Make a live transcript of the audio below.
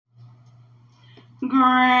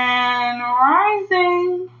Grand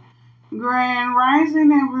Rising. Grand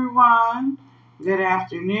Rising, everyone. Good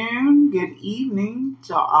afternoon, good evening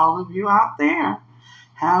to all of you out there.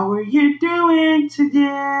 How are you doing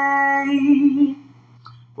today?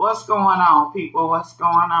 What's going on, people? What's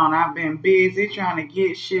going on? I've been busy trying to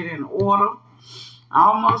get shit in order.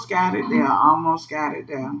 Almost got it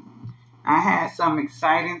there. I had some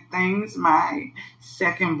exciting things. My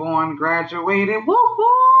second born graduated. Woo woo!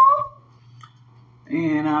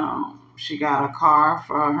 And she got a car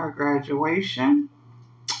for her graduation.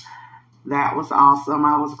 That was awesome.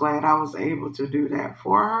 I was glad I was able to do that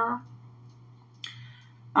for her.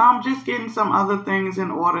 I'm just getting some other things in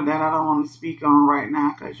order that I don't want to speak on right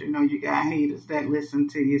now because, you got haters that listen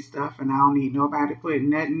to your stuff, and I don't need nobody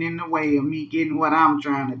putting nothing in the way of me getting what I'm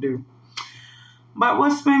trying to do. But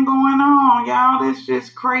what's been going on, y'all? It's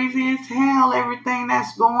just crazy as hell, everything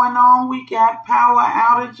that's going on. We got power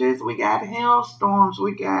outages, we got hailstorms,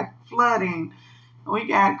 we got flooding, we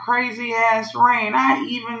got crazy ass rain. I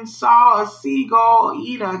even saw a seagull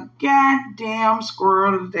eat a goddamn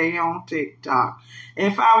squirrel today on TikTok.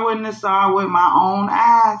 If I wouldn't have saw it with my own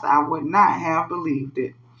eyes, I would not have believed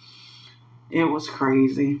it. It was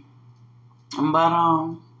crazy. But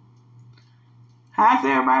how's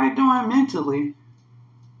everybody doing mentally?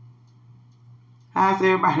 How's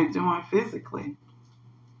everybody doing physically?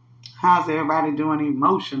 How's everybody doing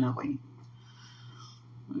emotionally?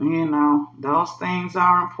 Those things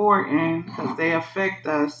are important because they affect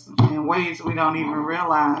us in ways we don't even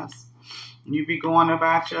realize. You be going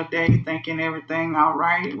about your day thinking everything all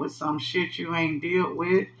right with some shit you ain't dealt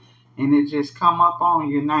with, and it just come up on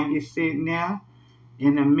you. Now you're sitting there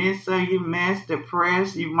in the midst of your mess,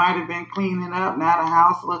 depressed. You might have been cleaning up. Now the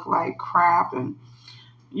house look like crap, and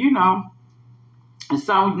And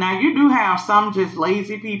so now you do have some just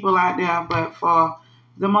lazy people out there, but for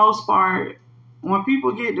the most part, when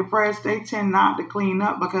people get depressed, they tend not to clean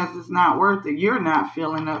up because it's not worth it. You're not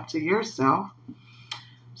feeling up to yourself.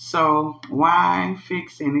 So why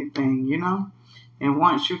fix anything, And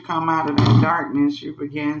once you come out of that darkness, you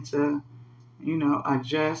begin to,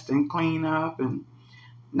 adjust and clean up, and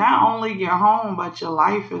not only your home, but your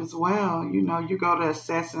life as well. You go to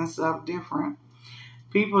assessing stuff different.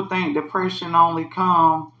 People think depression only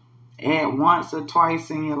come at once or twice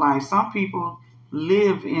in your life. Some people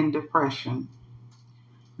live in depression.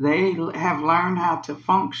 They have learned how to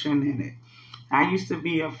function in it. I used to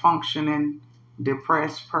be a functioning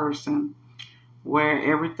depressed person where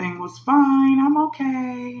everything was fine, I'm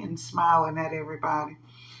okay, and smiling at everybody.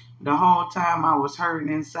 The whole time I was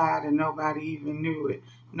hurting inside and nobody even knew it.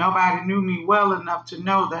 Nobody knew me well enough to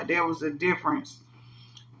know that there was a difference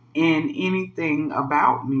in anything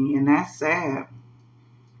about me, and that's sad.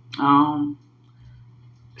 I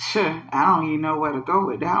don't even know where to go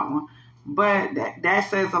with that one. But that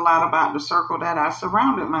says a lot about the circle that I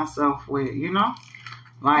surrounded myself with,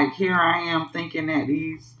 Like here I am thinking that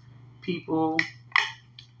these people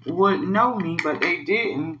would know me, but they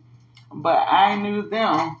didn't. But I knew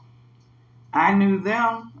them. I knew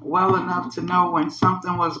them well enough to know when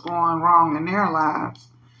something was going wrong in their lives.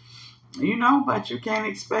 But you can't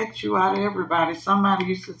expect you out of everybody. Somebody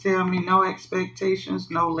used to tell me no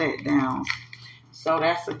expectations, no letdowns. So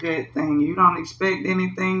that's a good thing. You don't expect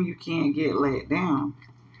anything, you can't get let down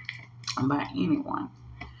by anyone.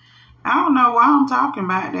 I don't know why I'm talking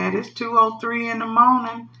about that. It's 2:03 in the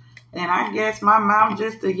morning, and I guess my mouth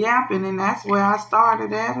just a yapping, and that's where I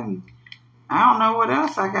started at, and I don't know what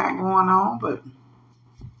else I got going on, but,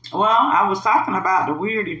 I was talking about the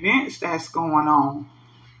weird events that's going on.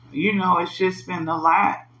 It's just been a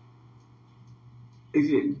lot.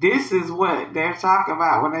 This is what they're talking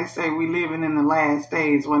about when they say we living in the last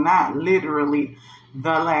days. Well, not literally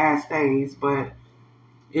the last days, but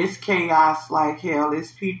it's chaos like hell.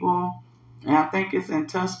 It's people, and I think it's in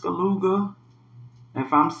Tuscaloosa,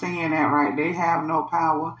 if I'm saying that right. They have no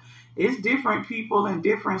power. It's different people in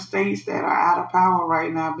different states that are out of power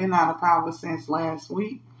right now. Been out of power since last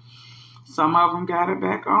week. Some of them got it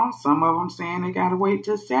back on. Some of them saying they got to wait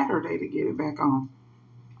till Saturday to get it back on.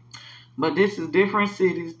 But this is different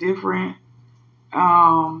cities, different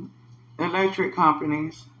electric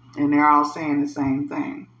companies, and they're all saying the same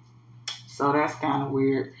thing. So that's kind of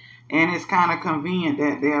weird. And it's kind of convenient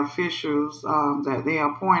that their officials that they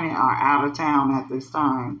appointed are out of town at this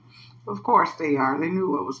time. Of course they are. They knew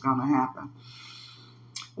what was going to happen.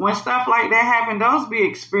 When stuff like that happen, those be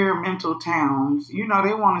experimental towns. They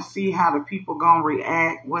want to see how the people going to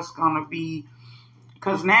react, what's going to be.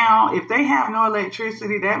 Because now, if they have no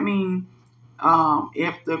electricity, that means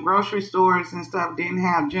if the grocery stores and stuff didn't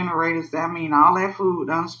have generators, that means all that food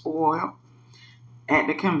done spoiled at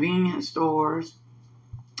the convenience stores.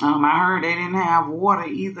 I heard they didn't have water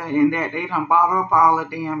either, and that they done bought up all the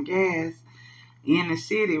damn gas in the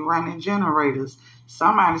city running generators.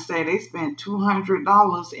 Somebody said they spent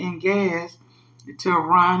 $200 in gas to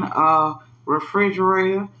run a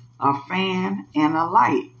refrigerator, a fan, and a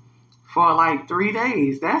light for like 3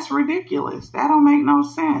 days. That's ridiculous. That don't make no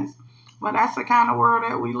sense. But that's the kind of world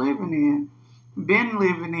that we living in, been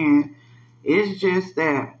living in. It's just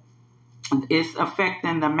that it's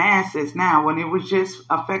affecting the masses now. When it was just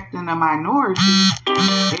affecting the minority,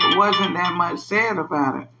 it wasn't that much said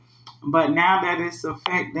about it. But now that it's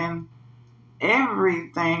affecting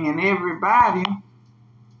everything and everybody,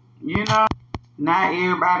 not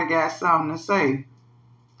everybody got something to say.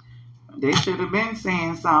 They should have been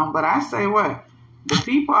saying something. But I say what? The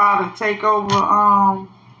people ought to take over,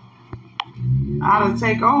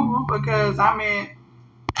 because, I mean,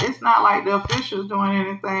 it's not like the officials doing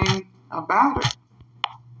anything about it.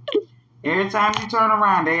 Every time you turn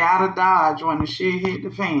around, they out of Dodge when the shit hit the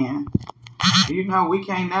fan. We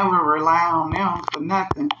can't never rely on them for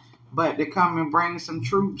nothing but to come and bring some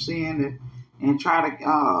troops in and try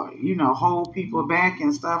to, hold people back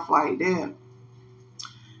and stuff like that.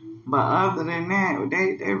 But other than that,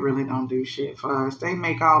 they really don't do shit for us. They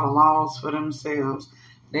make all the laws for themselves.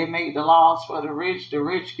 They make the laws for the rich. The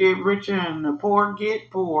rich get richer and the poor get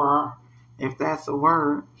poorer, if that's a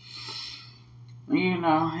word.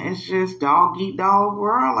 It's just dog eat dog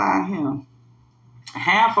world out here.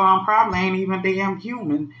 Half of them probably ain't even damn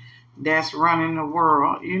human that's running the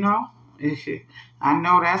world, I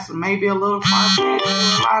know that's maybe a little far-fetched to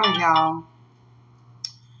a lot of y'all.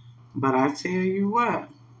 But I tell you what,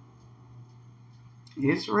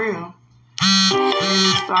 it's real.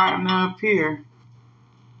 It's starting to appear.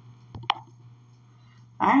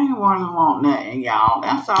 I ain't want nothing, y'all.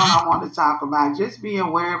 That's all I want to talk about. Just be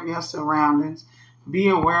aware of your surroundings. Be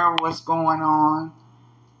aware of what's going on.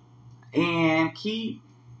 And keep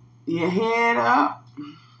your head up.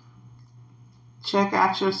 Check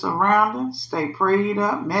out your surroundings. Stay prayed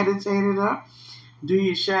up, meditated up. Do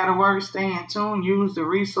your shadow work. Stay in tune. Use the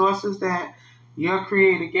resources that your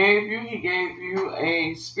Creator gave you. He gave you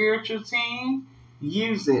a spiritual team.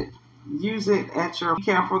 Use it. Use it at your... Be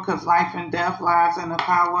careful, because life and death lies in the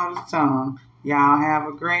power of the tongue. Y'all have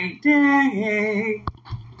a great day.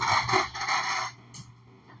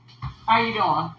 How you doing?